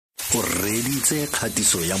o reditse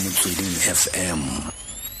kgatiso ya Motsweding FM.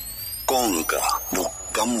 Konka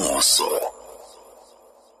bokamoso.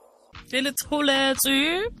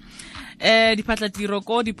 Diphatlatiro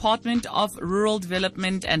ko Department of Rural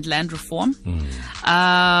Development and Land Reform.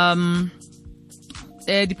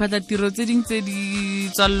 Diphatlatiro tse ding tse di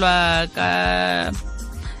tswalwa ka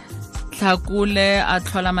Tlhakole a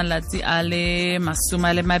tlhola malatsi a le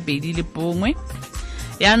 21.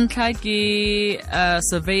 Ya ntlha ke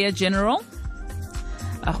Surveyor General.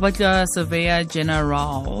 A go batla Surveyor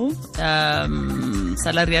General.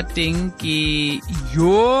 Salary ya teng ke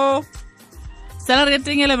salary ya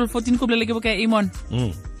teng level 14 ko bolele ke boka Imon.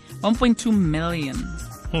 1.2 million.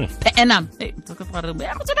 Per annum.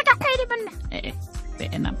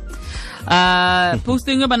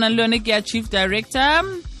 Posting ba nang le yone ke Chief Director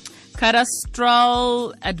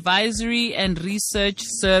Cadastral Advisory and Research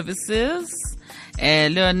Services.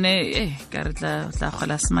 Leone ka re tla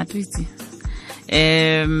gola smart witsi.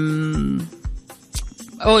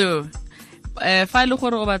 Fa le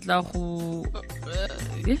gore o batla go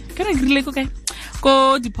ka re grile ko kae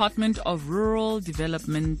ko Department of Rural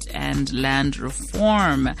Development and Land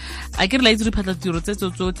Reform. A ke re la itse diphatlatiro tse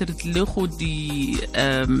tsotlhe re tlile go di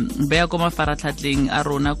beya ko mafaratlhatlheng a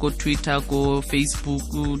rona ko Twitter, ko Facebook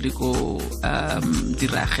le ko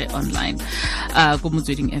dirage online ko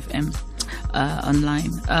Motsweding FM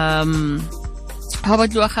online. How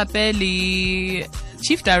about you gape le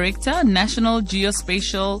Chief Director National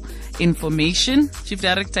Geospatial Information, Chief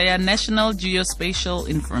Director ya National Geospatial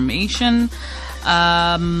Information.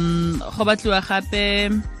 Go batliwa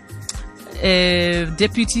gape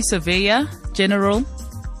Deputy Surveyor General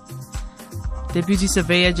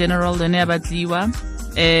le ne batliwa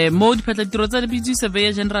mo diphatlatiro tsa Deputy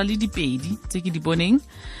Surveyor General le dipedi tse ke di boneng.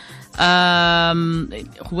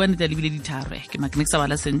 Go bana tla lebile ditharo ke makne sa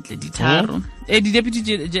bala sentle ditharo di Deputy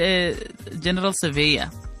General Surveyor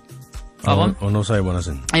no sa bona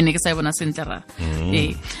sen ne ke sa bona sentle ra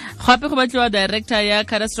gape go batliwa Director ya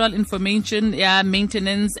Cadastral Information ya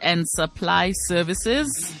Maintenance and Supply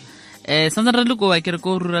Services santse re le go wa ke re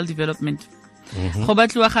ko Rural Development. Go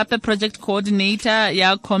batliwa gape Project Coordinator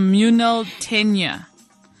ya Communal Tenure.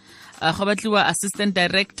 Go batliwa Assistant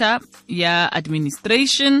Director ya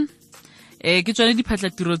Administration. Ke tsone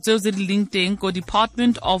diphatlatiro tseo tse di leng teng ko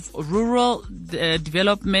Department of Rural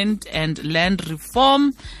Development and Land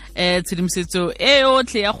Reform. Tshedimosetso e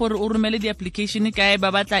otlhe ya gore o romele di-application kae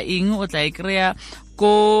ba batla eng o tla e kry-a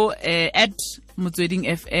ko @Motsweding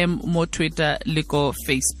FM mo Twitter le ko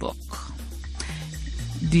Facebook.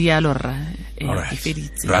 Dialo ra e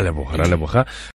feditse. Ra leboga